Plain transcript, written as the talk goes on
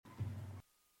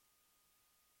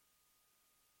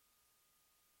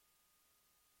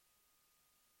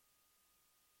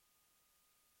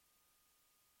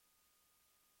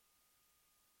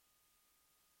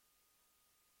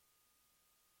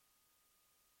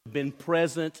been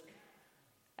present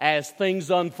as things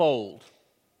unfold.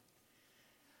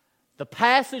 The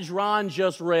passage Ron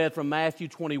just read from Matthew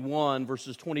 21,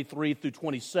 verses 23 through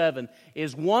 27,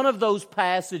 is one of those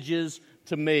passages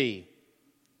to me.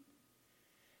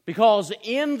 Because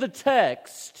in the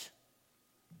text,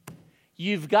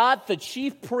 you've got the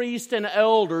chief priests and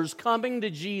elders coming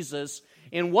to Jesus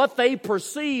in what they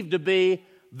perceive to be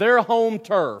their home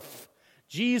turf.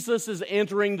 Jesus is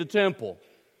entering the temple.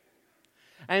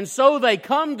 And so they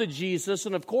come to Jesus,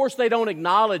 and of course they don't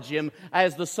acknowledge Him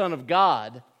as the Son of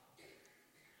God.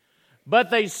 But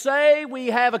they say, we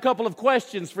have a couple of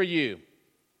questions for you.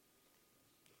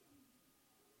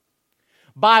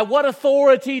 By what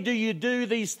authority do you do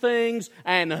these things,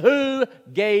 and who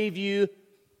gave you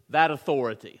that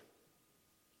authority?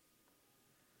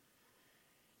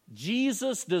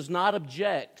 Jesus does not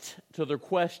object to their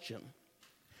question.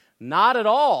 Not at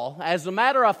all. As a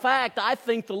matter of fact, I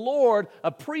think the Lord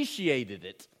appreciated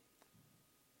it.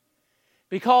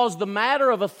 Because the matter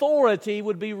of authority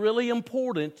would be really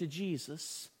important to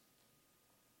Jesus.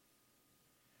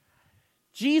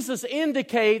 Jesus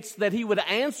indicates that He would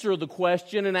answer the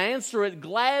question and answer it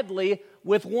gladly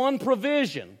with one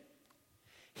provision.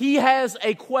 He has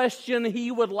a question He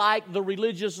would like the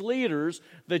religious leaders,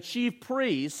 the chief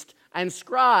priests and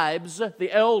scribes,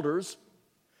 the elders,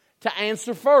 to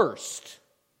answer first.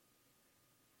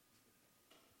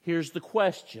 Here's the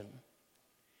question.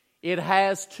 It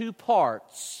has two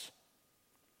parts.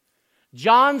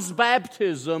 John's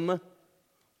baptism,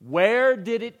 where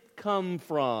did it come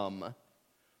from?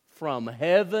 From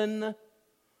heaven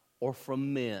or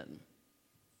from men?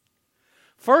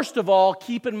 First of all,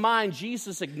 keep in mind,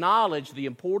 Jesus acknowledged the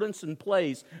importance and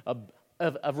place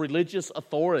of religious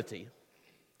authority.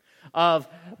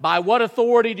 By what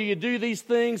authority do you do these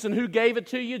things and who gave it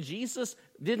to you? Jesus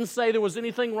didn't say there was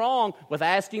anything wrong with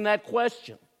asking that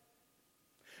question.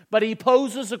 But He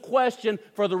poses a question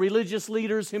for the religious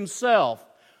leaders Himself.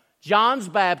 John's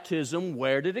baptism,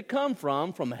 where did it come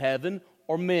from? From heaven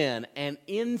or men? And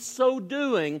in so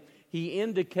doing, He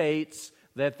indicates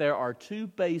that there are two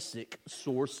basic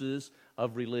sources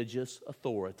of religious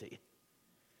authority.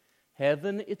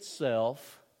 Heaven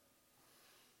itself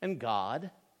and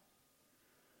God,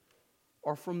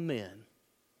 or from men.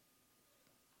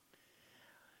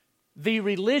 The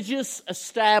religious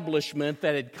establishment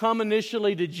that had come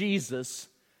initially to Jesus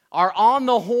are on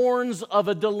the horns of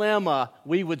a dilemma,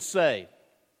 we would say.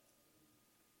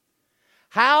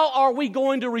 How are we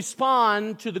going to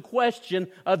respond to the question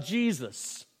of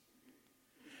Jesus?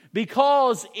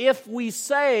 Because if we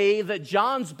say that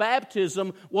John's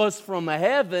baptism was from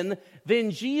heaven,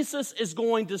 then Jesus is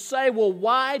going to say, well,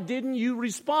 why didn't you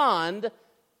respond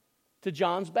to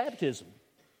John's baptism?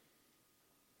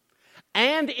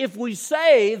 And if we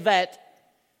say that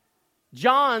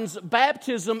John's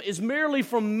baptism is merely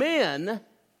from men,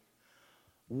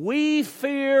 we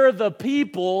fear the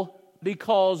people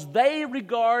because they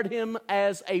regard him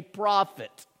as a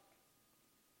prophet.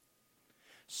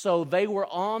 So they were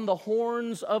on the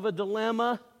horns of a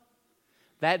dilemma.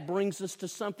 That brings us to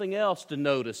something else to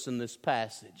notice in this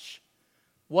passage.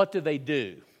 What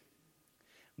do?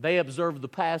 They observe the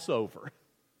Passover.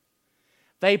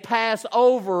 They pass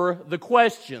over the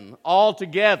question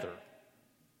altogether.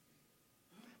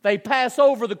 They pass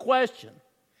over the question.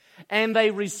 And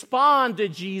they respond to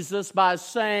Jesus by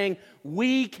saying,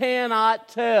 we cannot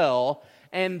tell.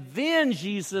 And then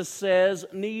Jesus says,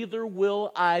 neither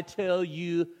will I tell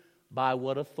you by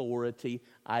what authority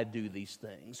I do these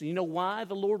things. You know why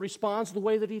the Lord responds the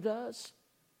way that He does?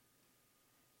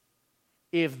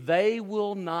 If they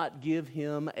will not give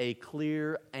Him a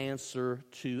clear answer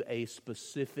to a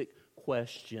specific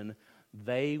question,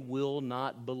 they will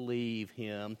not believe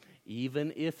Him,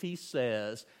 even if He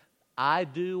says, I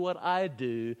do what I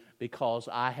do because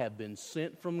I have been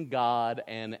sent from God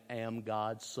and am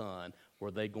God's Son.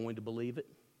 Were they going to believe it?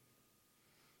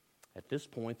 At this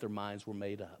point, their minds were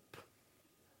made up.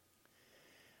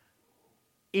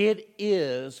 It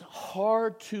is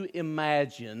hard to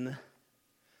imagine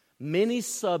many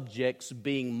subjects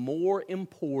being more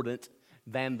important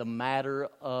than the matter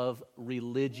of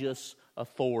religious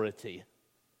authority.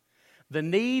 The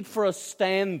need for a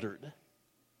standard,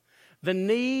 the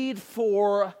need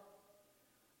for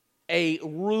a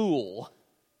rule.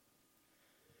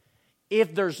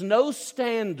 If there's no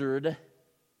standard,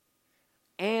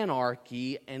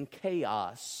 anarchy and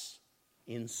chaos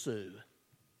ensue.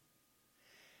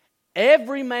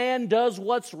 Every man does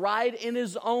what's right in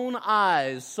his own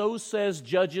eyes. So says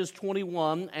Judges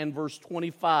 21 and verse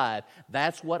 25.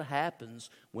 That's what happens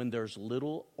when there's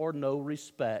little or no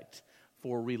respect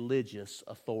for religious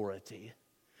authority.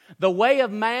 The way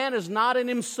of man is not in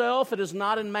himself. It is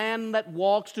not in man that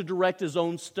walks to direct his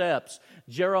own steps.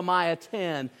 Jeremiah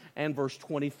 10 and verse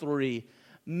 23.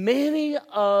 Many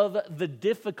of the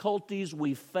difficulties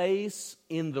we face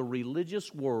in the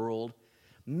religious world,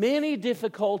 many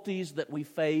difficulties that we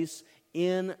face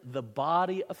in the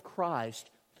body of Christ,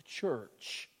 the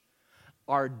church,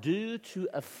 are due to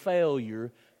a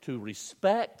failure to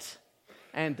respect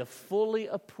and to fully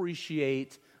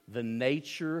appreciate the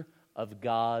nature of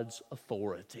God's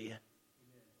authority.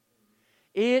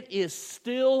 It is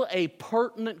still a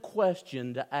pertinent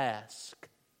question to ask.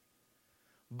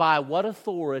 By what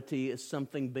authority is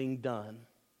something being done?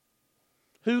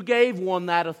 Who gave one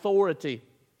that authority?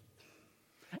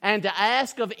 And to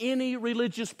ask of any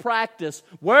religious practice,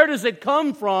 where does it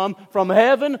come from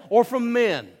heaven or from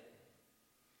men?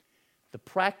 The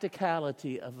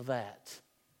practicality of that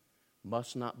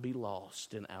must not be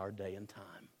lost in our day and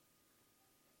time.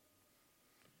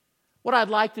 What I'd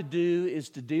like to do is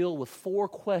to deal with 4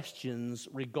 questions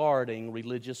regarding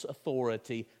religious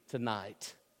authority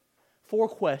tonight. 4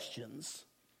 questions.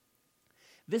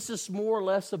 This is more or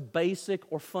less a basic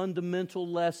or fundamental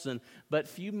lesson, but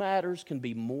few matters can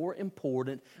be more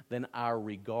important than our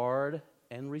regard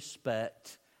and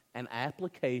respect and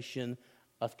application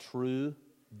of true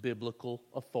biblical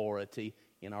authority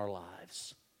in our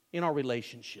lives, in our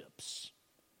relationships.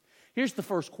 Here's the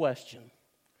first question.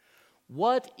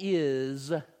 What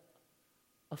is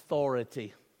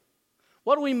authority?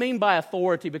 What do we mean by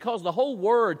authority? Because the whole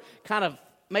word kind of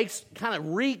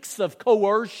reeks of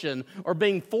coercion or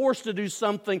being forced to do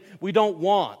something we don't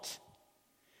want.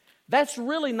 That's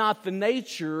really not the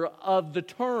nature of the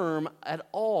term at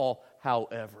all,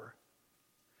 however.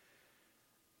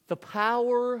 The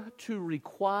power to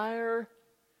require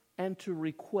and to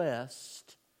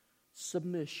request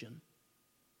submission.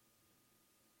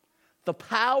 The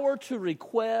power to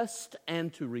request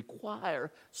and to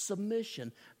require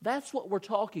submission. That's what we're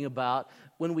talking about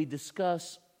when we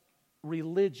discuss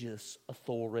religious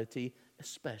authority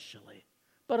especially,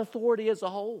 but authority as a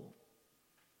whole.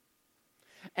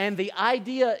 And the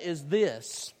idea is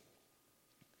this: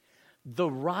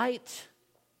 the right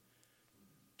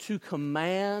to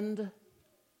command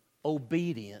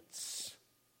obedience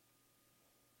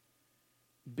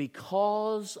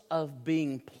because of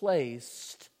being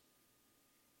placed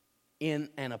in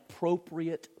an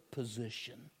appropriate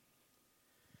position.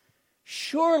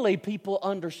 Surely people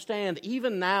understand,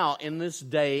 even now in this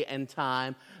day and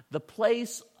time, the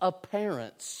place of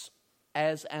parents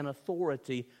as an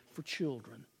authority for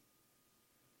children.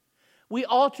 We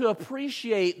ought to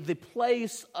appreciate the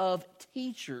place of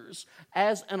teachers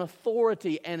as an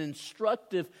authority and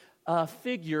instructive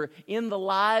figure in the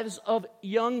lives of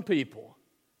young people.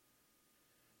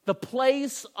 The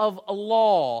place of a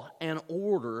law and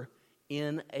order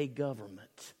in a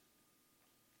government.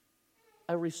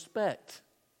 A respect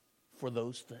for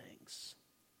those things.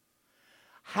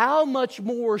 How much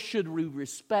more should we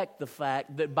respect the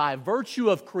fact that by virtue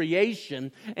of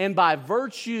creation and by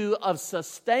virtue of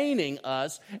sustaining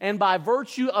us and by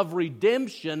virtue of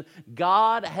redemption,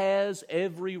 God has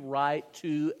every right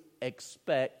to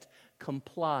expect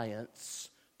compliance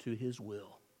to His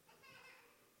will.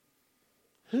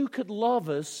 Who could love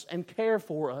us and care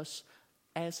for us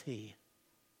as He?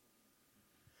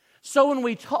 So when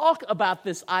we talk about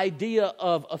this idea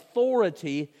of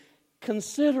authority,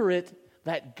 consider it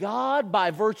that God, by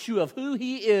virtue of who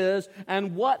He is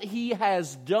and what He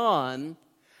has done,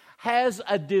 has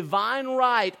a divine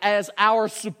right as our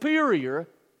superior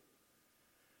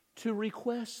to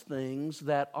request things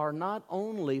that are not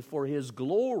only for His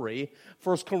glory,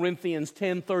 1 Corinthians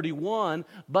 10:31,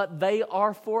 but they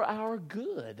are for our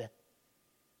good,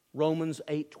 Romans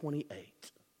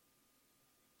 8:28.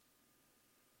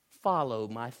 Follow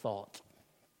my thought.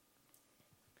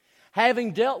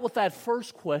 Having dealt with that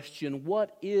first question,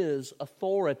 what is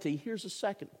authority? Here's a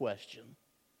second question.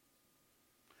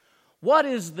 What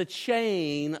is the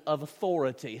chain of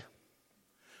authority?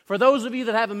 For those of you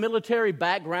that have a military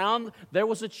background, there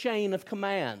was a chain of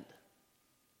command.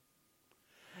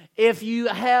 If you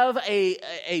have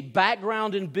a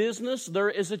background in business, there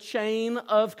is a chain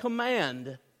of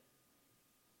command.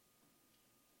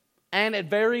 And at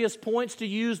various points, to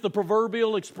use the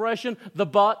proverbial expression, the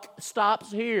buck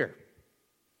stops here.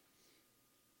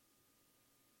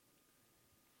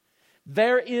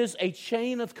 There is a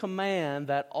chain of command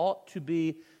that ought to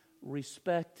be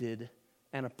respected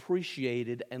and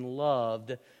appreciated and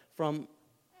loved from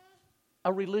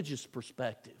a religious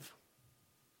perspective.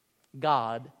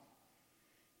 God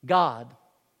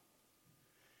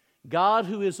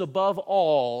who is above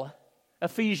all,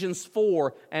 Ephesians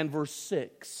 4 and verse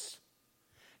 6.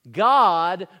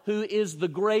 God, who is the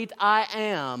great I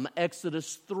am,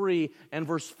 Exodus 3 and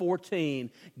verse 14.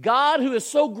 God, who is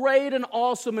so great and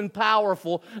awesome and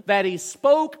powerful that He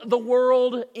spoke the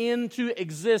world into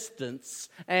existence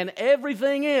and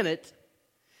everything in it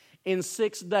in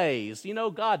 6 days. You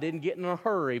know, God didn't get in a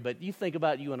hurry, but you think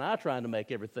about you and I trying to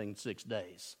make everything in 6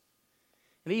 days.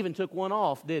 And He even took one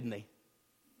off, didn't He?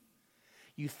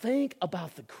 You think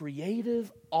about the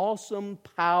creative, awesome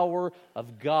power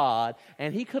of God,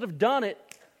 and He could have done it.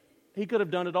 He could have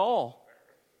done it all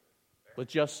with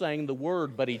just saying the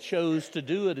word, but He chose to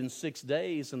do it in 6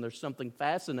 days, and there's something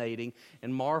fascinating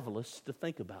and marvelous to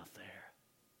think about there.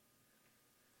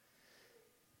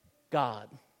 God.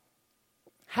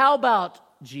 How about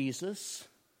Jesus,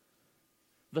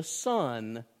 the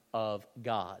Son of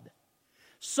God?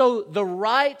 So the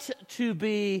right to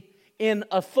be in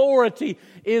authority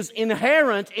is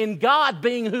inherent in God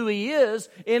being who He is,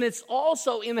 and it's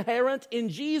also inherent in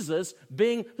Jesus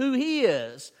being who He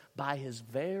is. By His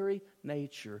very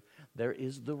nature, there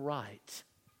is the right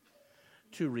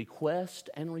to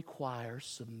request and require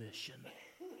submission.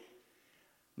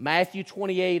 Matthew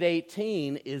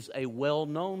 28:18 is a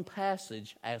well-known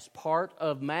passage as part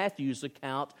of Matthew's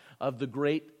account of the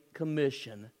Great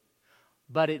Commission.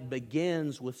 But it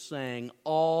begins with saying,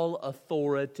 all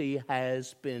authority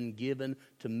has been given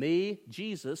to me,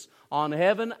 Jesus, on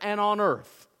heaven and on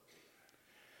earth.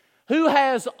 Who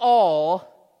has all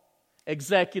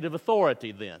executive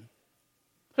authority then?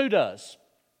 Who does?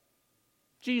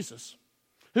 Jesus.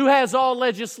 Who has all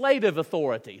legislative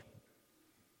authority?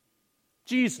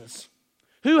 Jesus.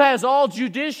 Who has all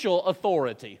judicial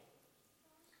authority?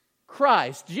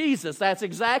 Christ. Jesus. That's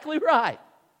exactly right.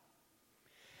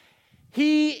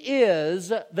 He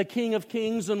is the King of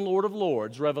Kings and Lord of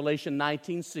Lords, Revelation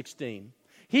 19:16.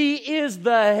 He is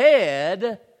the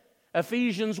head,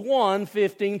 Ephesians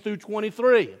 1:15 through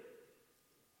 23.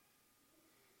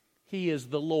 He is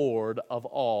the Lord of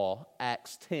all,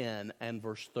 Acts 10 and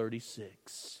verse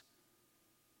 36.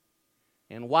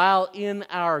 And while in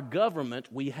our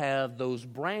government we have those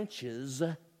branches,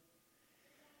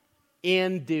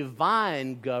 in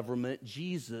divine government,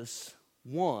 Jesus,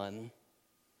 one,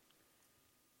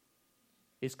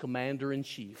 is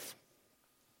commander-in-chief.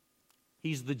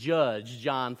 He's the judge,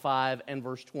 John 5 and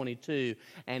verse 22.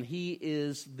 And He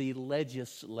is the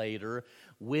legislator.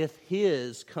 With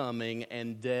His coming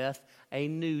and death, a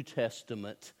new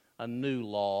testament, a new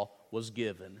law was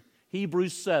given.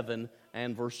 Hebrews 7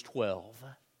 and verse 12.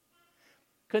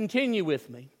 Continue with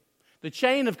me. The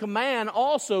chain of command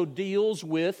also deals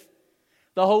with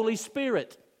the Holy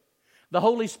Spirit. The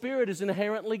Holy Spirit is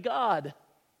inherently God.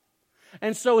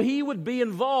 And so He would be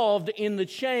involved in the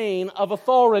chain of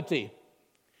authority.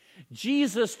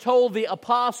 Jesus told the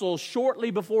apostles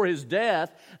shortly before His death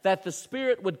that the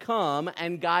Spirit would come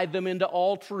and guide them into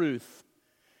all truth,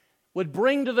 would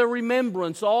bring to their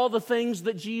remembrance all the things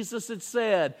that Jesus had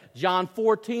said. John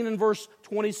 14 and verse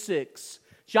 26,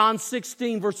 John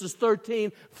 16 verses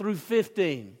 13 through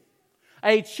 15.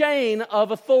 A chain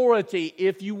of authority,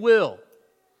 if you will.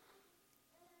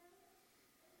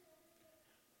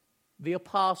 The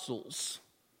apostles.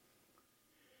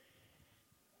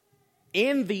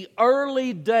 In the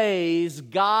early days,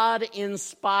 God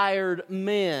inspired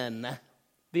men,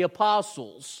 the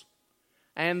apostles,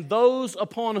 and those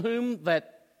upon whom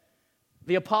that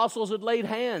the apostles had laid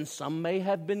hands. Some may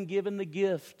have been given the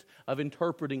gift of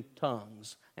interpreting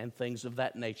tongues and things of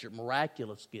that nature,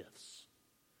 miraculous gifts.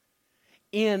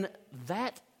 In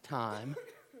that time,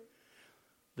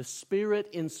 the Spirit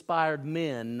inspired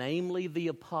men, namely the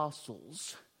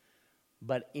apostles.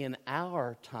 But in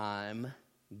our time,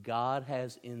 God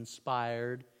has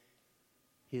inspired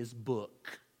His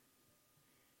book,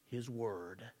 His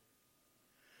Word.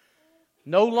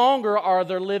 No longer are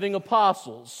there living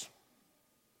apostles,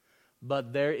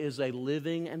 but there is a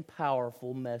living and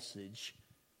powerful message,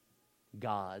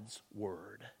 God's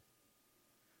Word.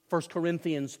 1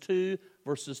 Corinthians 2,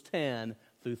 verses 10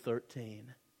 through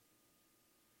 13.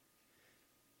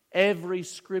 Every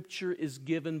Scripture is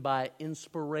given by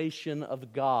inspiration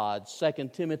of God.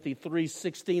 2 Timothy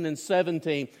 3:16 and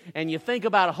 17. And you think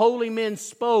about holy men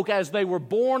spoke as they were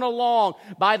borne along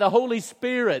by the Holy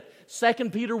Spirit.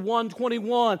 2 Peter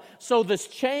 1:21. So this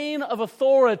chain of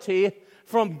authority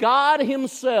from God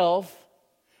Himself,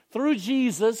 through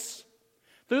Jesus,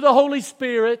 through the Holy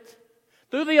Spirit,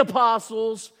 through the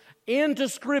apostles, into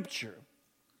Scripture.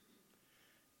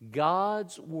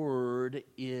 God's Word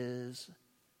is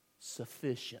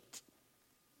sufficient.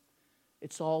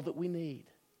 It's all that we need.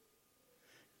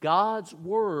 God's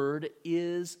Word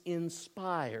is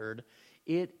inspired.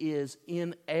 It is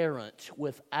inerrant,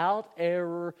 without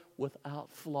error,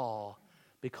 without flaw,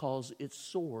 because its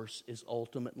source is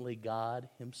ultimately God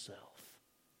Himself.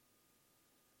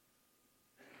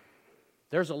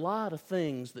 There's a lot of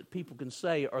things that people can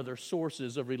say are their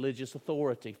sources of religious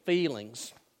authority.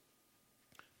 Feelings,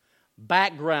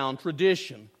 background,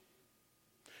 tradition,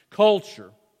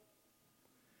 culture.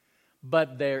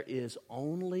 But there is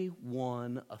only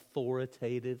one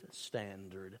authoritative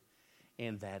standard,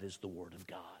 and that is the Word of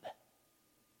God.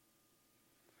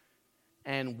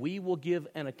 And we will give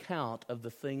an account of the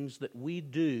things that we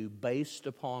do based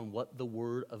upon what the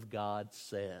Word of God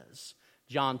says.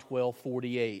 John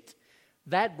 12:48.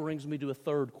 That brings me to a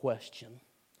third question.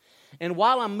 And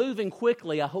while I'm moving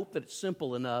quickly, I hope that it's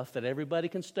simple enough that everybody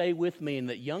can stay with me and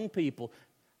that young people,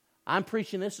 I'm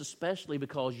preaching this especially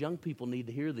because young people need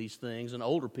to hear these things and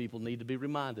older people need to be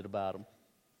reminded about them.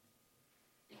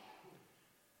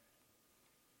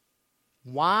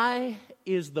 Why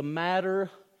is the matter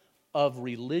of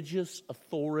religious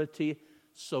authority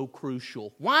so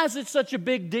crucial? Why is it such a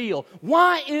big deal?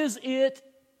 Why is it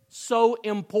so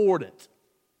important?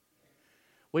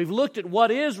 We've looked at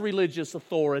what is religious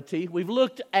authority. We've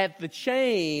looked at the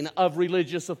chain of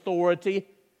religious authority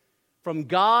from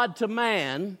God to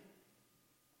man.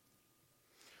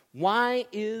 Why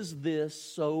is this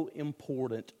so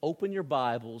important? Open your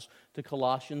Bibles to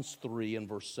Colossians 3 and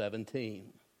verse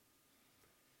 17.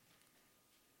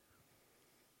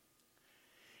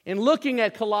 In looking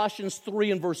at Colossians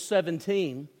 3 and verse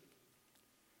 17,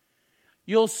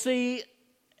 you'll see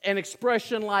an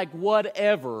expression like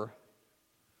whatever.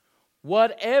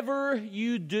 Whatever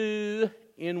you do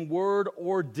in word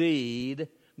or deed,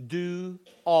 do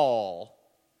all.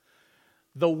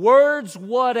 The words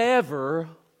whatever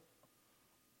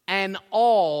and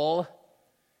all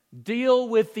deal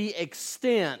with the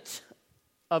extent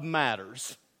of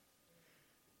matters.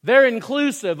 They're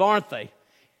inclusive, aren't they?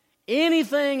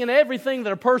 Anything and everything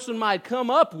that a person might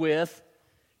come up with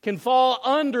can fall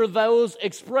under those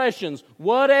expressions,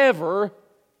 whatever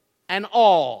and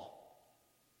all.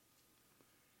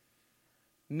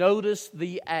 Notice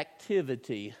the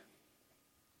activity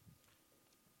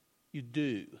you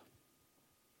do.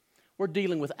 We're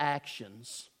dealing with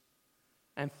actions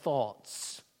and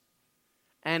thoughts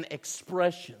and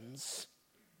expressions.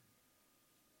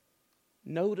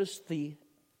 Notice the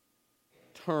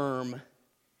term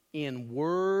in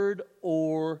word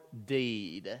or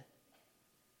deed.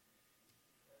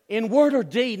 In word or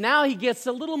deed, now he gets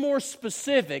a little more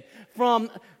specific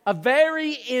from a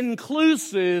very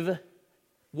inclusive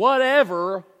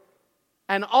whatever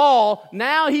and all.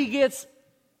 Now he gets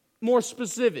more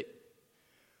specific.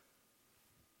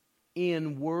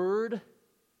 In word,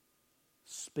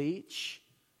 speech,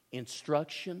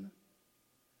 instruction,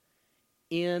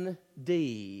 in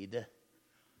deed,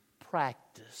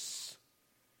 practice.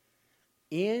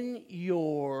 In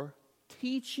your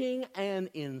teaching and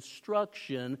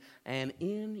instruction and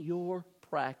in your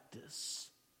practice.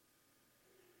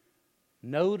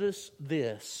 Notice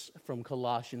this from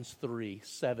Colossians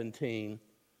 3:17.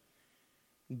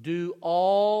 Do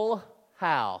all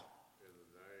how?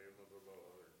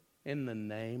 In the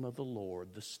name of the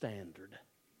Lord, the standard.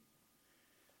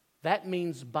 That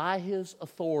means by His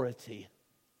authority.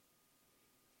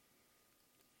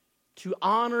 To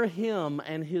honor Him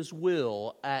and His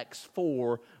will, Acts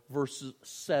 4, verses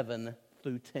 7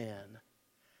 through 10.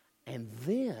 And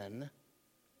then,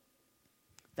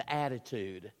 the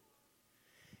attitude.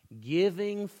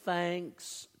 Giving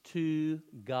thanks to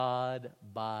God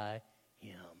by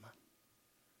Him.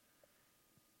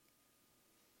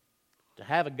 To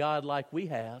have a God like we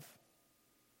have,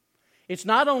 it's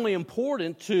not only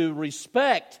important to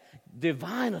respect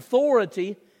divine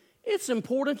authority, it's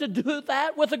important to do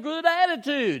that with a good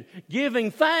attitude,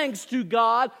 giving thanks to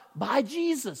God by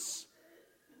Jesus.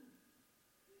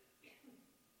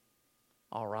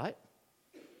 All right.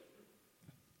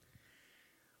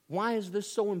 Why is this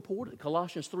so important?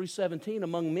 Colossians 3:17,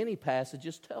 among many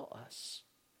passages, tell us.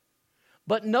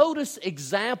 But notice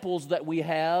examples that we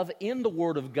have in the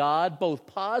Word of God, both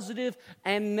positive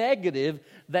and negative,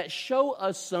 that show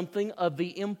us something of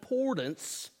the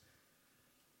importance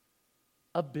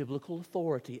of biblical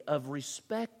authority, of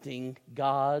respecting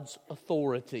God's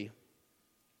authority.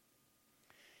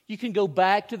 You can go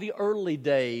back to the early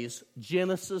days,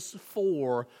 Genesis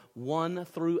 4, 1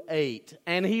 through 8,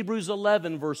 and Hebrews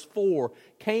 11, verse 4,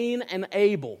 Cain and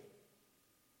Abel.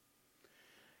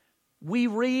 We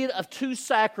read of two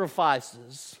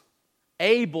sacrifices,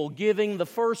 Abel giving the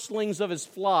firstlings of his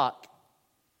flock,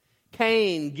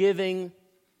 Cain giving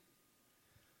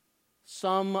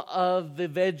some of the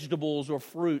vegetables or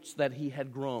fruits that he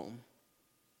had grown.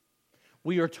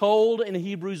 We are told in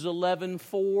Hebrews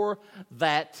 11:4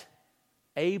 that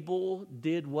Abel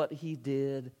did what he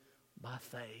did by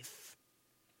faith.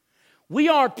 We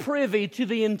are privy to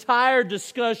the entire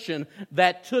discussion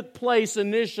that took place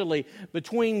initially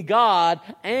between God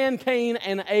and Cain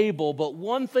and Abel. But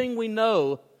one thing we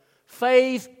know,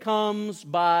 faith comes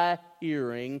by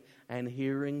hearing, and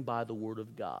hearing by the Word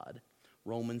of God.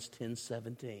 Romans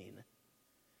 10:17.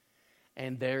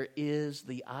 And there is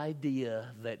the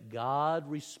idea that God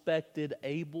respected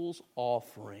Abel's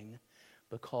offering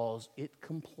because it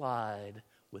complied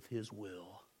with His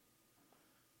will,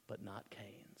 but not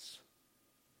Cain's.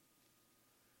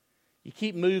 You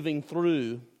keep moving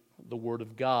through the Word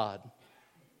of God.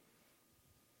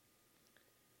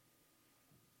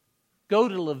 Go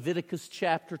to Leviticus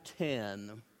chapter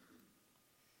 10.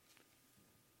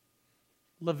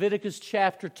 Leviticus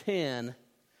chapter 10.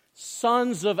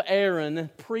 Sons of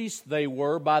Aaron, priests they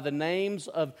were, by the names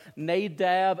of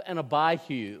Nadab and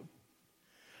Abihu.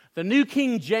 The New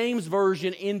King James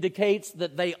Version indicates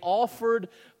that they offered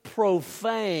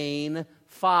profane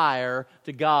fire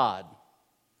to God.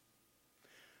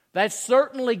 That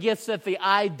certainly gets at the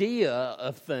idea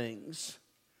of things.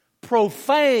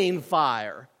 Profane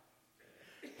fire.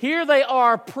 Here they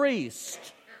are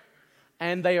priests,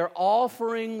 and they are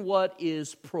offering what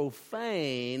is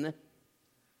profane.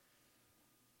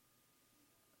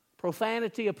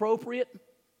 Profanity appropriate?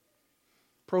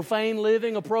 Profane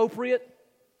living appropriate?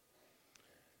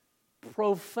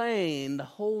 Profane, the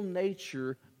whole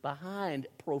nature behind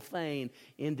profane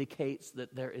indicates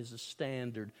that there is a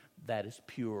standard that is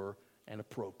pure and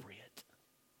appropriate.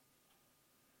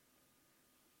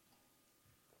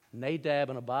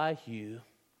 Nadab and Abihu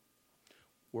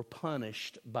were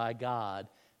punished by God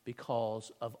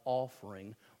because of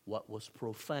offering what was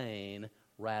profane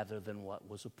rather than what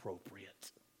was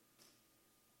appropriate.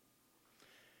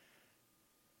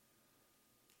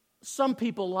 Some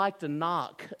people like to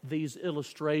knock these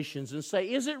illustrations and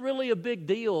say, is it really a big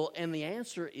deal? And the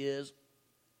answer is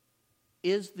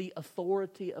the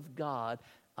authority of God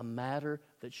a matter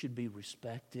that should be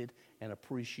respected and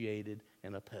appreciated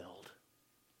and upheld?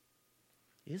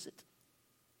 Is it?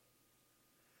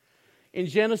 In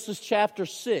Genesis chapter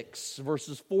 6,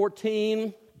 verses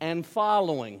 14 and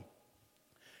following,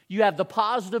 you have the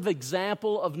positive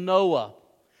example of Noah.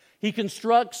 He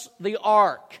constructs the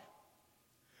ark.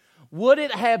 Would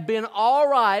it have been all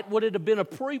right, would it have been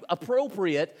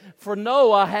appropriate for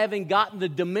Noah, having gotten the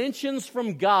dimensions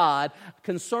from God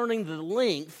concerning the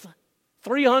length,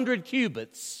 300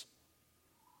 cubits,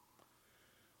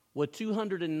 would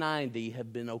 290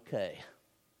 have been okay?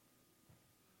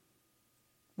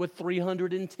 Would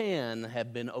 310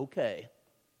 have been okay?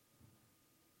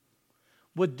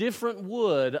 Would different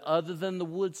wood other than the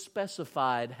wood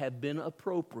specified have been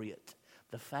appropriate?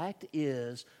 The fact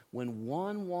is, when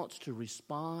one wants to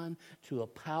respond to a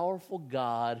powerful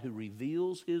God who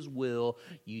reveals His will,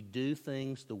 you do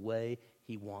things the way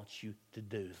He wants you to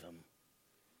do them.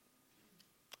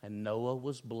 And Noah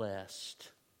was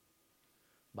blessed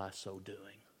by so doing.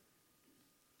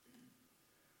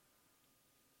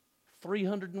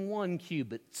 301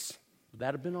 cubits. Would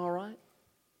that have been all right?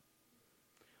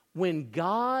 When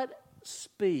God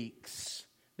speaks,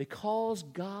 because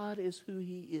God is who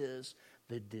He is,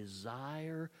 the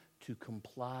desire to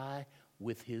comply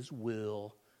with His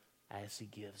will as He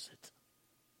gives it,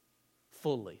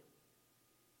 fully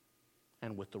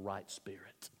and with the right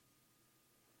spirit.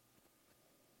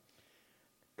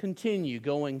 Continue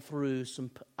going through some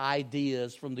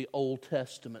ideas from the Old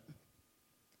Testament.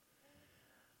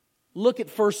 Look at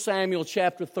 1 Samuel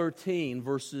chapter 13,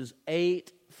 verses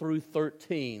 8 through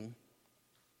 13.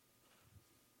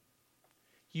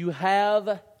 You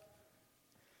have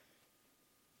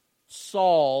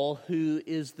Saul, who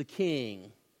is the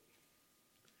king.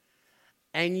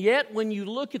 And yet, when you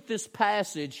look at this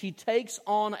passage, he takes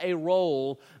on a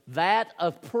role, that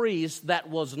of priest, that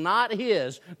was not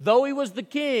his. Though he was the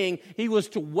king, he was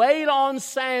to wait on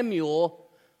Samuel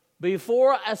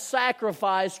before a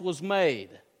sacrifice was made.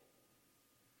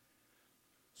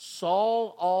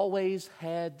 Saul always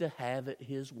had to have it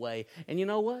his way. And you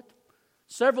know what?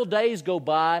 Several days go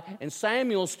by, and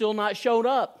Samuel's still not showed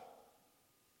up.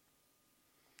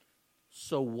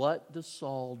 So what does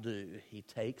Saul do? He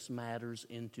takes matters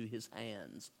into his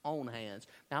own hands.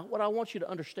 Now, what I want you to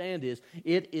understand is,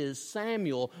 it is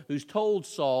Samuel who's told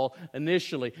Saul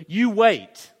initially, you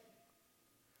wait.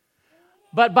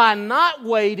 But by not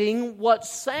waiting, what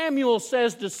Samuel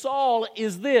says to Saul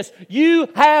is this: you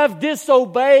have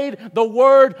disobeyed the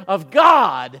word of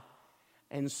God.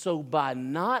 And so by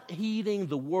not heeding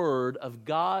the word of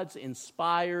God's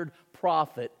inspired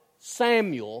prophet,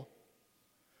 Samuel,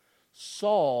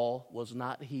 Saul was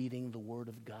not heeding the word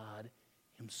of God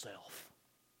himself.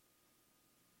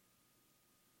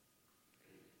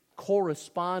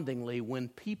 Correspondingly, when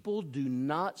people do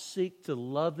not seek to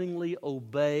lovingly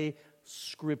obey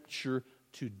Scripture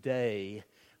today,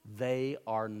 they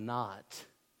are not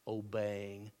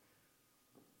obeying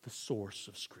the source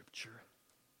of Scripture,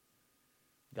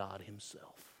 God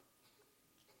Himself.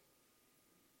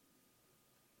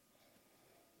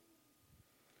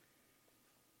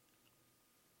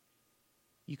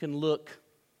 You can look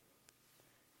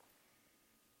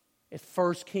at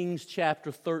 1 Kings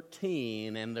chapter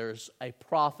 13, and there's a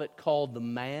prophet called the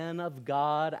man of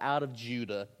God out of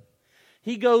Judah.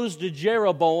 He goes to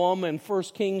Jeroboam in 1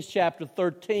 Kings chapter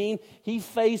 13. He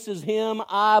faces him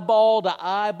eyeball to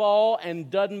eyeball and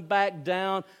doesn't back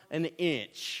down an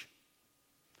inch.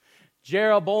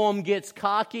 Jeroboam gets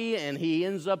cocky and he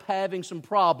ends up having some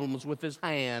problems with his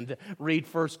hand. Read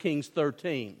 1 Kings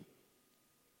 13.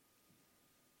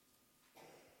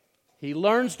 He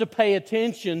learns to pay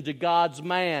attention to God's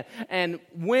man. And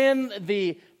when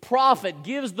the prophet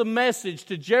gives the message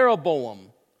to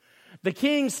Jeroboam, the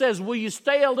king says, "Will you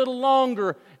stay a little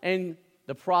longer?" And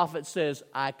the prophet says,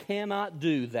 "I cannot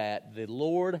do that. The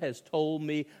Lord has told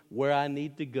me where I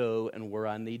need to go and where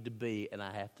I need to be, and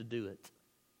I have to do it."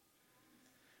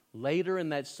 Later in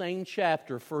that same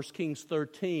chapter, 1 Kings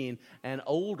 13, an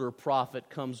older prophet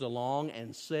comes along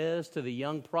and says to the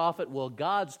young prophet, "Well,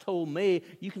 God's told me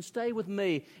you can stay with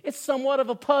me." It's somewhat of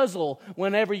a puzzle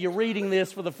whenever you're reading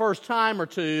this for the first time or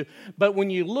two, but when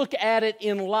you look at it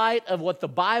in light of what the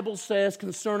Bible says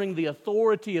concerning the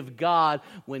authority of God,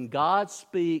 when God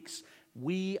speaks,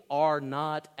 we are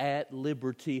not at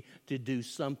liberty to do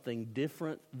something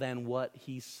different than what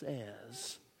He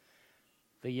says.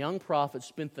 The young prophet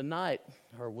spent the night,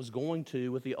 or was going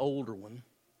to, with the older one.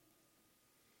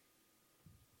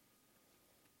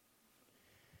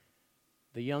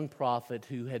 The young prophet,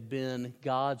 who had been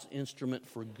God's instrument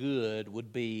for good,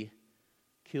 would be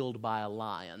killed by a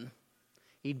lion.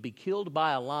 He'd be killed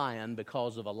by a lion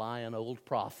because of a lying old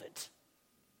prophet.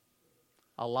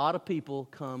 A lot of people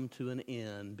come to an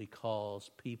end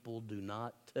because people do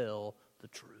not tell the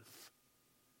truth.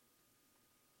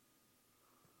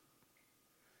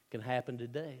 Can happen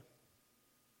today.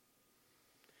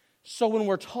 So when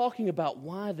we're talking about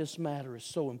why this matter is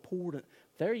so important,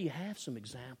 there you have some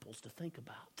examples to think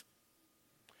about.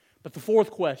 But the fourth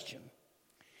question,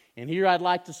 and here I'd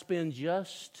like to spend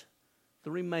just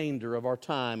the remainder of our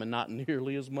time, and not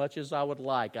nearly as much as I would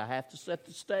like. I have to set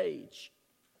the stage.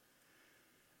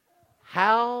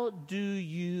 How do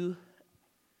you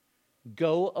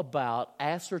go about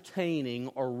ascertaining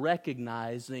or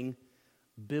recognizing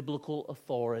biblical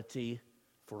authority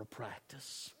for a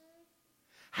practice?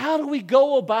 How do we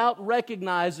go about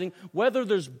recognizing whether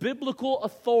there's biblical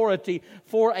authority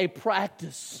for a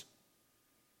practice?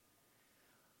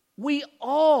 We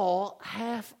all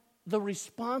have the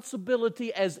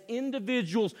responsibility as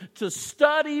individuals to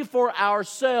study for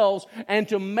ourselves and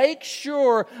to make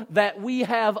sure that we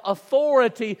have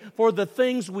authority for the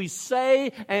things we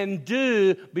say and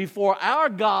do before our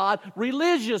God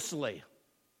religiously.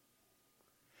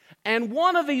 And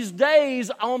one of these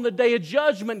days, on the day of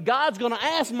judgment, God's going to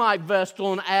ask Mike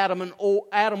Vestal and Adam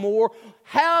Orr,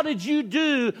 "How did you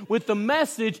do with the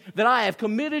message that I have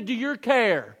committed to your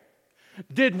care?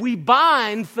 Did we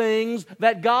bind things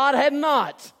that God had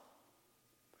not?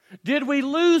 Did we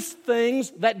loose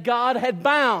things that God had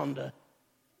bound?"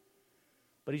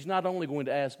 But He's not only going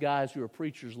to ask guys who are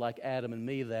preachers like Adam and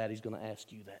me that, He's going to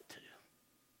ask you that too.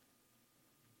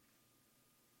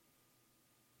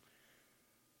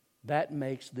 That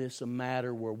makes this a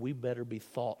matter where we better be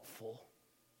thoughtful.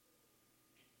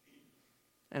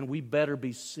 And we better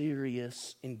be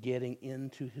serious in getting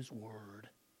into His Word.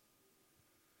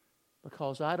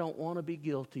 Because I don't want to be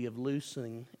guilty of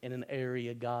loosing in an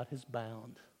area God has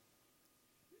bound.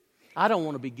 I don't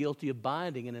want to be guilty of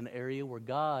binding in an area where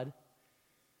God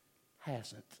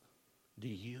hasn't. Do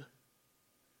you?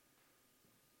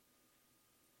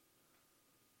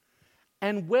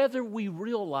 And whether we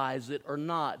realize it or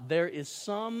not, there is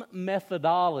some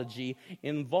methodology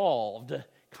involved.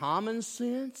 Common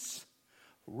sense,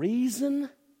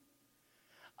 reason,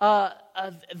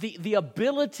 the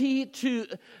ability to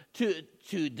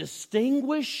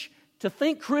distinguish, to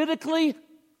think critically.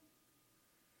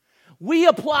 We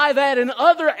apply that in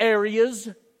other areas,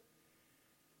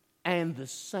 and the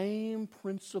same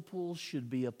principles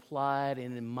should be applied,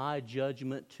 and in my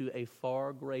judgment, to a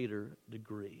far greater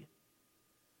degree.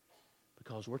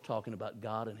 Because we're talking about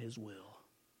God and His will.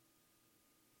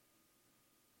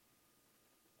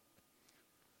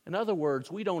 In other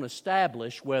words, we don't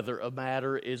establish whether a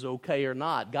matter is okay or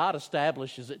not. God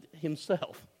establishes it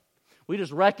Himself. We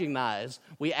just recognize,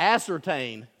 we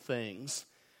ascertain things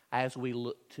as we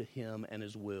look to Him and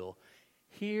His will.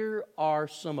 Here are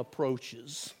some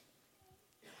approaches,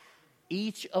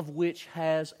 each of which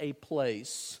has a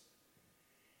place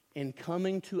in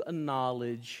coming to a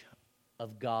knowledge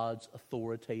of God's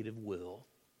authoritative will.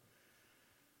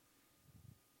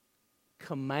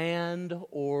 Command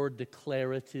or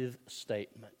declarative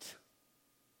statement.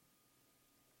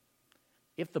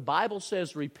 If the Bible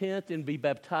says, repent and be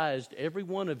baptized, every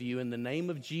one of you, in the name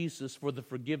of Jesus for the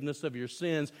forgiveness of your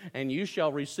sins, and you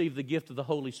shall receive the gift of the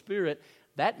Holy Spirit,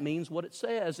 that means what it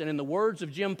says. And in the words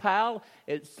of Jim Powell,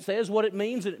 it says what it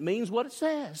means, and it means what it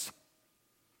says.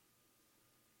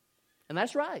 And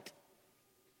that's right.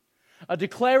 A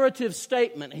declarative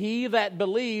statement, he that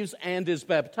believes and is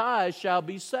baptized shall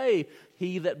be saved.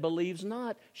 He that believes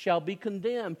not shall be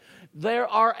condemned. There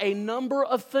are a number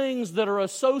of things that are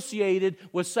associated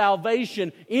with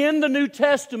salvation in the New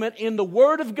Testament, in the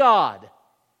Word of God.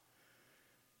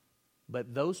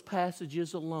 But those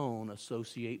passages alone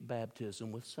associate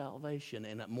baptism with salvation,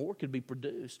 and more could be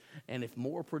produced. And if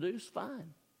more produced,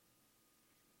 fine.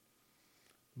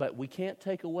 But we can't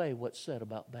take away what's said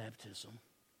about baptism,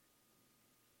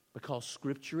 because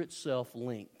Scripture itself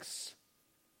links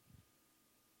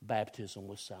baptism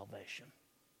with salvation.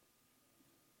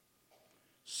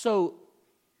 So,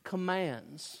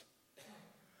 commands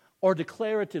or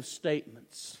declarative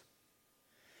statements.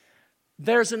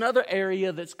 There's another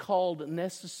area that's called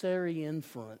necessary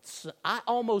inference. I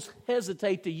almost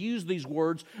hesitate to use these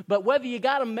words, but whether you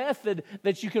got a method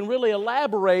that you can really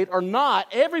elaborate or not,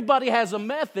 everybody has a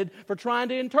method for trying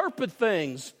to interpret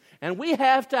things. And we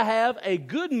have to have a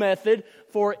good method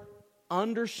for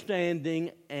understanding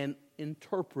and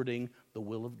interpreting the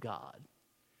will of God.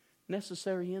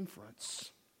 Necessary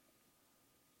inference.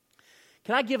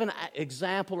 Can I give an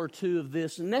example or two of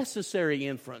this necessary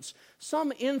inference?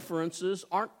 Some inferences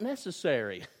aren't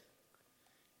necessary.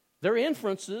 They're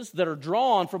inferences that are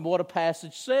drawn from what a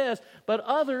passage says, but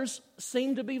others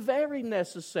seem to be very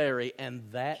necessary, and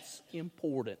that's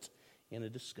important in a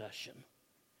discussion.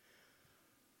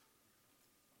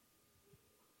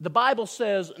 The Bible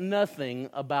says nothing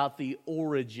about the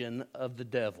origin of the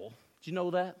devil. Did you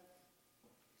know that?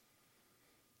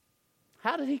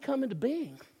 How did he come into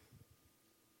being?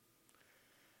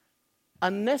 A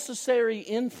necessary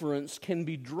inference can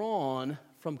be drawn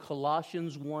from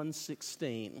Colossians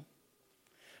 1:16.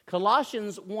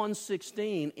 Colossians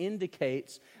 1:16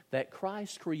 indicates that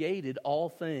Christ created all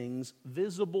things,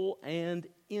 visible and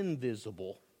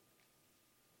invisible.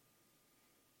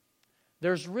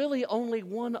 There's really only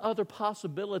one other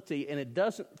possibility, and it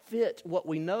doesn't fit what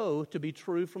we know to be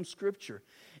true from Scripture.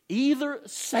 Either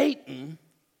Satan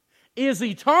is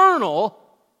eternal,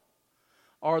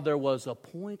 or there was a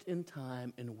point in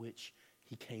time in which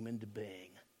he came into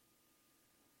being.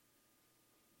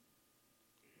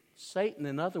 Satan,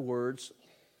 in other words,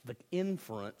 the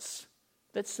inference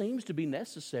that seems to be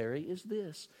necessary is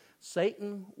this: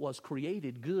 Satan was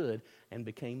created good and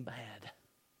became bad,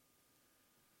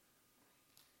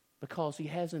 because he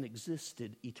hasn't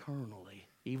existed eternally,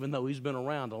 even though he's been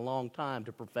around a long time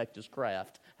to perfect his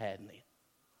craft, hadn't he?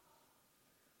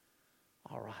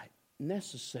 All right,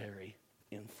 necessary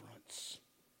inference.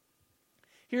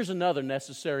 Here's another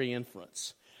necessary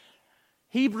inference.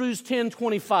 Hebrews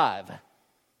 10:25.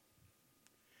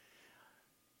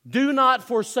 Do not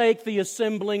forsake the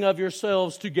assembling of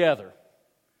yourselves together.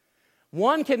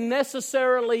 One can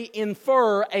necessarily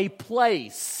infer a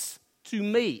place to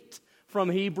meet from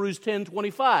Hebrews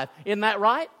 10:25. Isn't that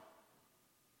right?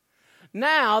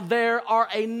 Now, there are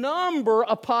a number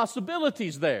of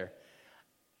possibilities there.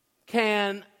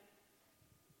 Can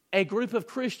a group of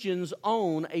Christians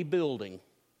own a building?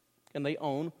 Can they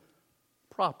own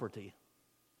property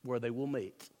where they will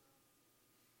meet?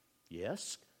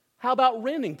 Yes. How about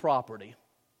renting property?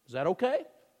 Is that okay?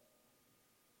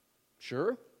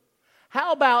 Sure.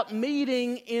 How about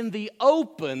meeting in the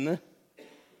open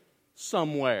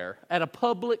somewhere at a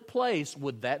public place?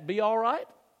 Would that be all right?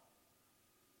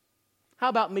 How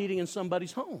about meeting in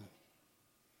somebody's home?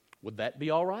 Would that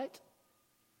be all right?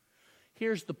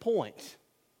 Here's the point.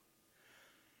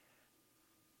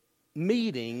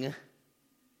 Meeting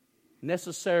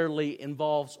necessarily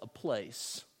involves a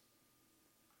place.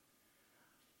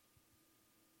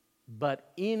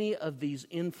 But any of these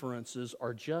inferences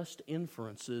are just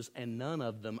inferences, and none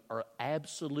of them are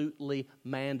absolutely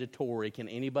mandatory. Can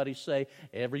anybody say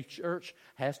every church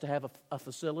has to have a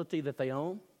facility that they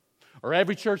own? Or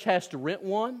every church has to rent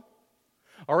one?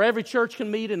 Or every church can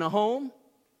meet in a home?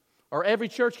 Or every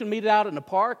church can meet out in the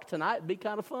park tonight. It'd be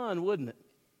kind of fun, wouldn't it?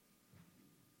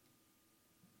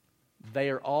 They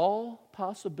are all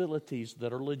possibilities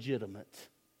that are legitimate.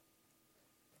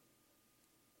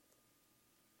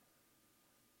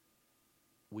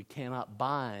 We cannot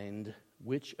bind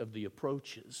which of the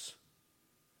approaches.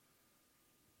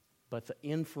 But the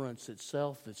inference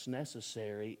itself that's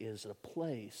necessary is a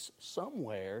place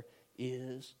somewhere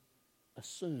is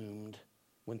assumed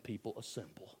when people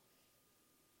assemble.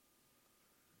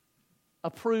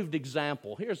 Approved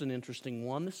example. Here's an interesting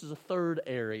one. This is a third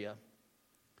area.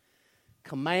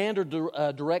 Command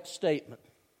or direct statement.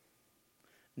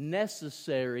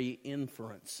 Necessary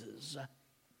inferences.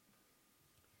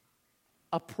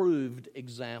 Approved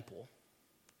example.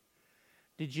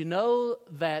 Did you know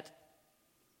that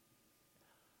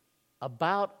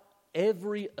about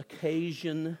every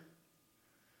occasion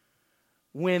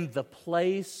when the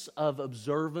place of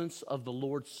observance of the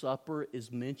Lord's Supper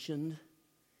is mentioned,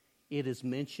 it is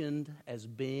mentioned as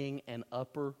being an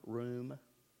upper room?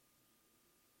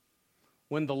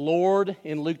 When the Lord,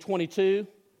 in Luke 22,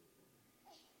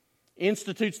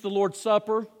 institutes the Lord's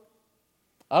Supper,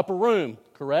 upper room,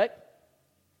 correct?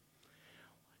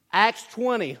 Acts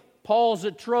 20, Paul's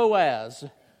at Troas.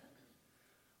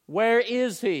 Where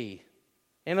is he?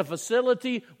 In a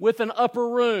facility with an upper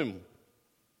room.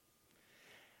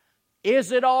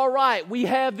 Is it all right? We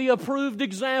have the approved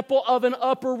example of an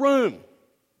upper room.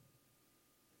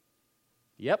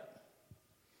 Yep.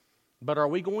 But are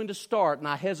we going to start, and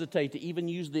I hesitate to even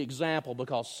use the example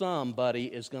because somebody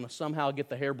is going to somehow get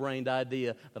the harebrained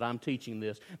idea that I'm teaching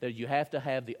this, that you have to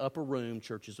have the upper room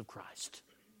churches of Christ.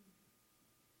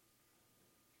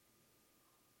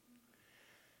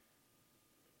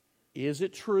 Is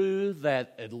it true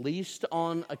that at least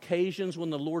on occasions when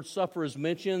the Lord's Supper is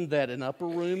mentioned, that an upper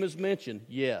room is mentioned?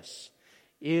 Yes.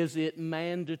 Is it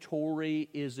mandatory?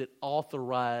 Is it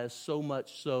authorized? So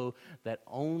much so that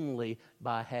only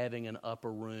by having an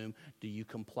upper room do you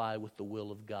comply with the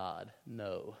will of God?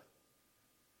 No.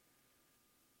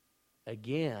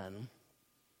 Again,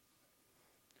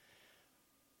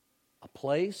 a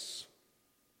place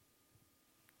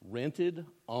rented,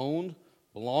 owned,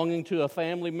 belonging to a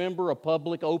family member, a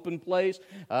public open place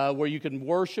where you can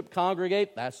worship,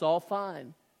 congregate, that's all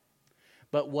fine.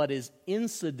 But what is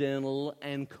incidental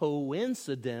and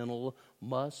coincidental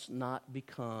must not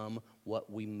become what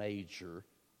we major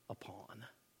upon.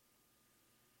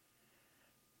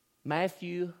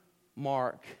 Matthew,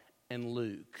 Mark, and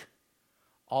Luke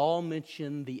all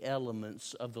mention the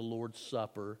elements of the Lord's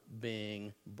Supper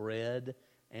being bread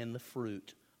and the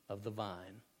fruit of the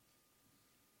vine.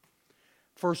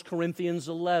 1 Corinthians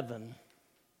 11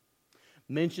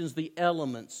 mentions the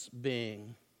elements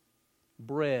being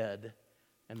bread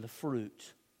and the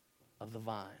fruit of the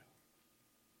vine.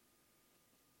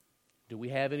 Do we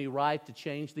have any right to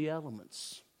change the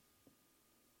elements?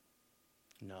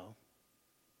 No.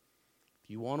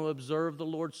 If you want to observe the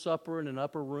Lord's Supper in an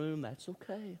upper room, that's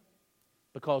okay,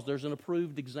 because there's an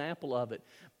approved example of it.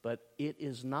 But it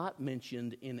is not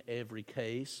mentioned in every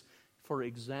case. For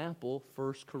example,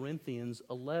 1 Corinthians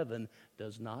 11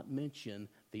 does not mention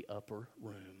the upper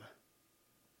room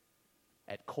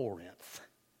at Corinth.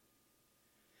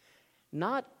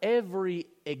 Not every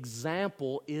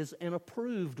example is an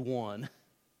approved one.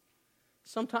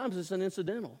 Sometimes it's an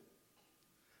incidental.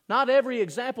 Not every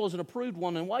example is an approved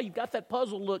one. And while you've got that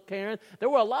puzzled look, Karen, there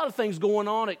were a lot of things going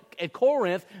on at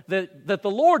Corinth that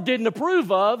the Lord didn't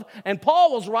approve of, and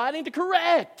Paul was writing to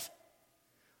correct.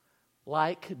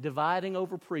 Like dividing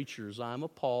over preachers. I'm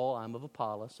of Paul, I'm of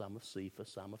Apollos, I'm of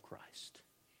Cephas, I'm of Christ.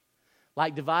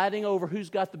 Like dividing over who's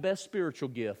got the best spiritual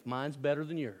gift. Mine's better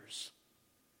than yours.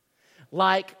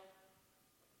 Like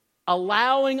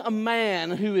allowing a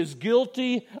man who is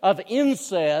guilty of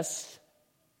incest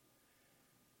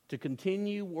to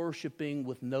continue worshiping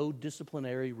with no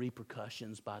disciplinary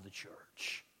repercussions by the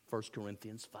church. 1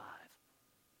 Corinthians 5.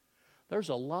 There's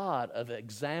a lot of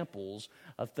examples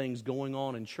of things going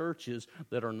on in churches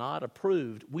that are not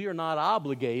approved. We are not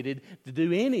obligated to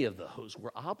do any of those.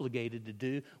 We're obligated to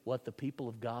do what the people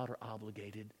of God are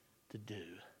obligated to do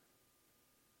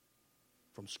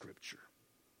from Scripture.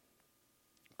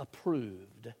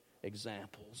 Approved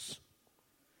examples.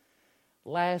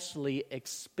 Lastly,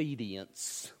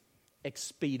 expedience.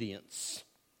 Expedience.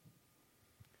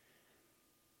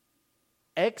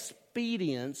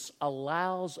 Expedience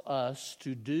allows us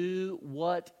to do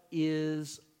what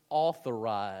is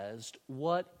authorized,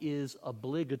 what is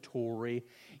obligatory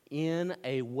in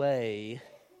a way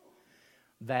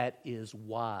that is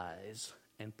wise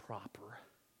and proper.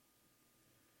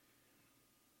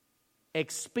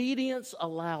 Expedience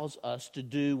allows us to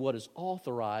do what is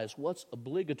authorized, what's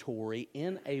obligatory,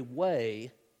 in a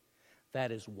way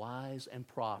that is wise and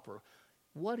proper.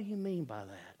 What do you mean by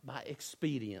that, by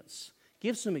expedience?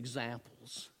 Give some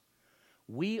examples.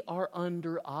 We are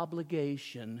under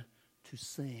obligation to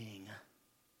sing.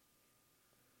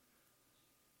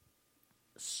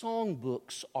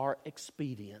 Songbooks are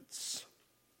expedients.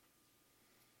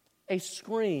 A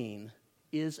screen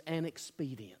is an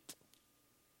expedient.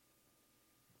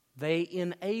 They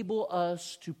enable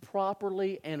us to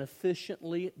properly and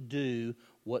efficiently do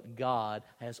what God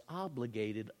has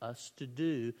obligated us to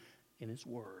do in His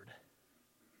Word.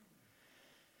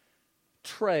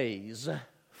 Trays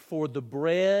for the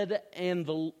bread and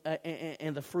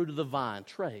the fruit of the vine,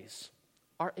 trays,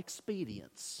 are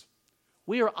expedients.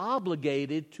 We are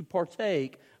obligated to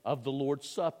partake of the Lord's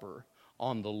Supper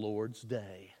on the Lord's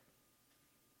Day.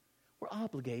 We're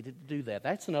obligated to do that.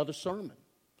 That's another sermon.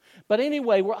 But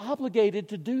anyway, we're obligated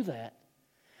to do that.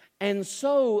 And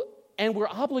we're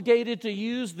obligated to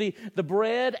use the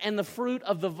bread and the fruit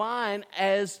of the vine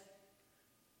as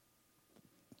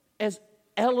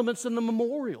elements in the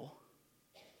memorial.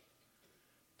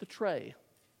 The tray.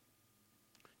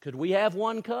 Could we have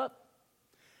one cup?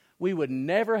 We would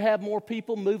never have more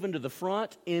people moving to the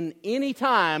front in any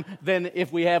time than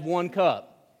if we have one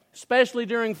cup, especially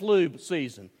during flu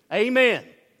season. Amen.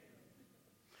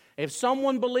 If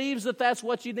someone believes that that's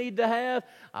what you need to have,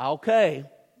 okay,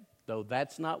 though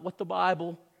that's not what the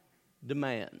Bible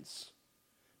demands.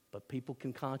 But people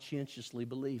can conscientiously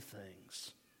believe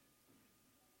things.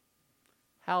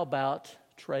 How about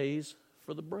trays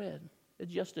for the bread? It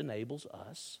just enables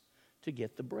us to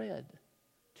get the bread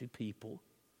to people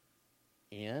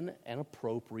in an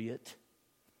appropriate,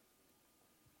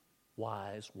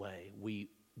 wise way. We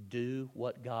do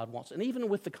what God wants. And even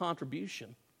with the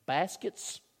contribution,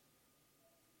 baskets,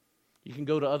 you can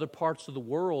go to other parts of the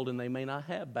world and they may not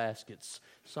have baskets.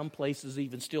 Some places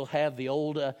even still have the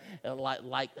old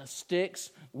sticks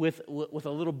with a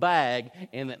little bag,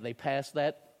 and that they pass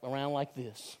that around like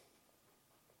this.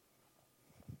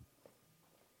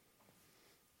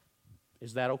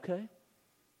 Is that okay?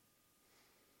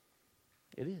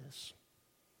 It is.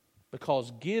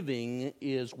 Because giving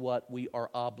is what we are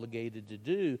obligated to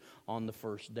do on the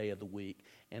first day of the week.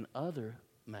 And other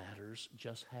matters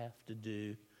just have to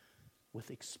do with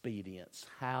expedience,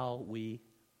 how we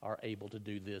are able to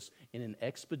do this in an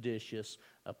expeditious,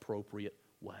 appropriate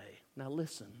way. Now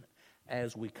listen,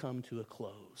 as we come to a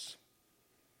close.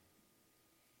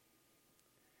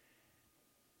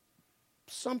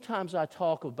 Sometimes I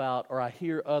talk about, or I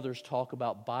hear others talk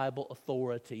about Bible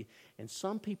authority, and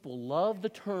some people love the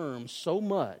term so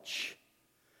much,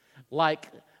 like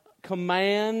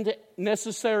command,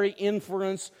 necessary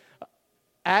inference,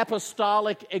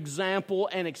 apostolic example,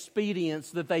 and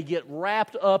expedience, that they get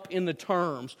wrapped up in the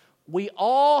terms. We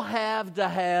all have to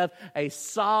have a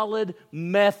solid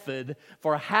method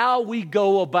for how we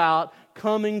go about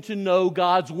coming to know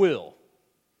God's will.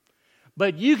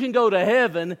 But you can go to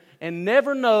heaven and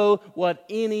never know what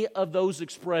any of those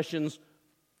expressions,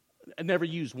 never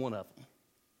use one of them.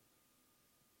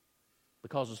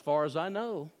 Because as far as I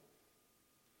know,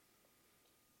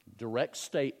 direct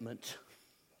statement,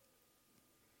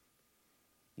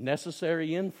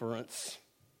 necessary inference,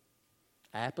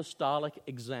 apostolic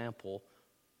example,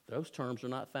 those terms are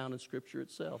not found in Scripture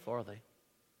itself, are they?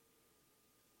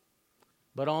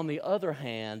 But on the other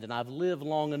hand, and I've lived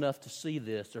long enough to see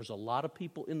this, there's a lot of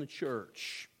people in the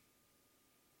church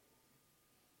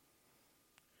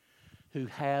who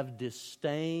have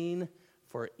disdain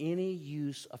for any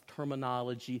use of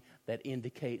terminology that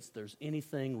indicates there's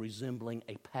anything resembling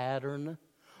a pattern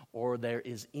or there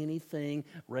is anything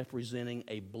representing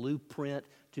a blueprint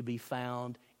to be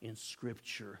found in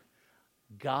Scripture.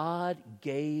 God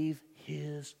gave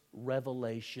His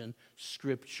revelation,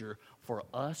 Scripture, for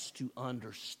us to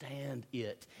understand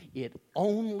it. It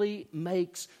only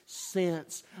makes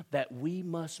sense that we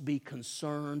must be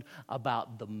concerned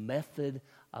about the method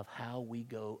of how we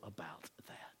go about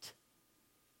that.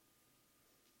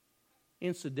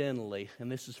 Incidentally,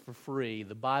 and this is for free,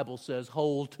 the Bible says,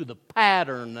 hold to the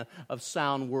pattern of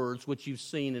sound words which you've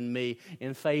seen in me,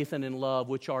 in faith and in love,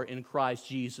 which are in Christ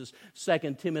Jesus.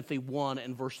 2 Timothy 1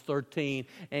 and verse 13.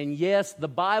 And yes, the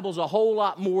Bible's a whole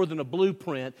lot more than a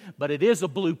blueprint, but it is a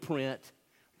blueprint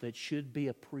that should be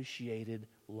appreciated,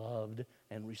 loved,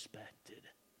 and respected.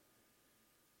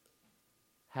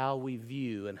 How we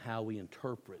view and how we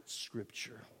interpret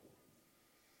Scripture.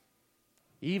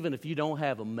 Even if you don't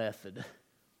have a method,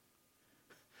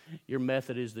 your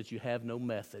method is that you have no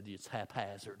method. It's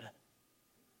haphazard.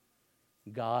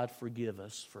 God forgive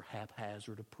us for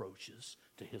haphazard approaches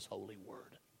to His holy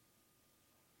word.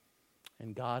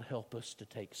 And God help us to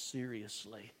take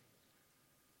seriously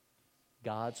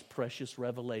God's precious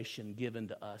revelation given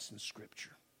to us in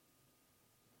Scripture.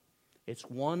 It's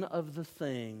one of the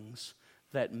things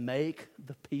that make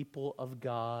the people of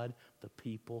God the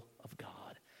people of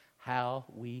God. How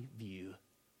we view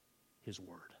His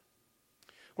Word.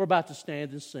 We're about to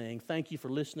stand and sing. Thank you for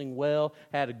listening well.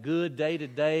 Had a good day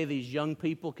today. These young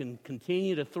people can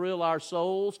continue to thrill our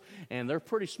souls, and they're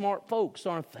pretty smart folks,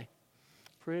 aren't they?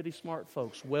 Pretty smart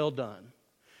folks. Well done.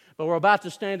 But we're about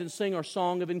to stand and sing our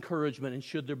song of encouragement, and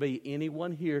should there be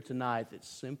anyone here tonight that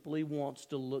simply wants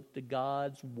to look to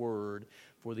God's Word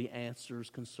for the answers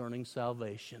concerning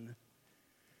salvation,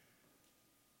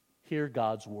 hear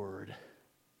God's Word.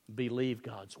 Believe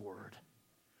God's Word.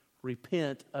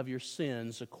 Repent of your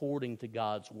sins according to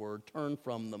God's Word. Turn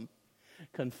from them.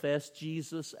 Confess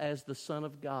Jesus as the Son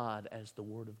of God, as the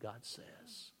Word of God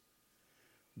says.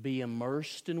 Be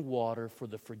immersed in water for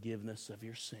the forgiveness of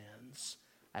your sins,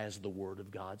 as the Word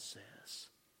of God says.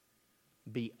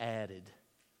 Be added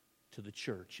to the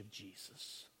church of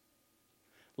Jesus.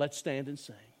 Let's stand and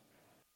sing.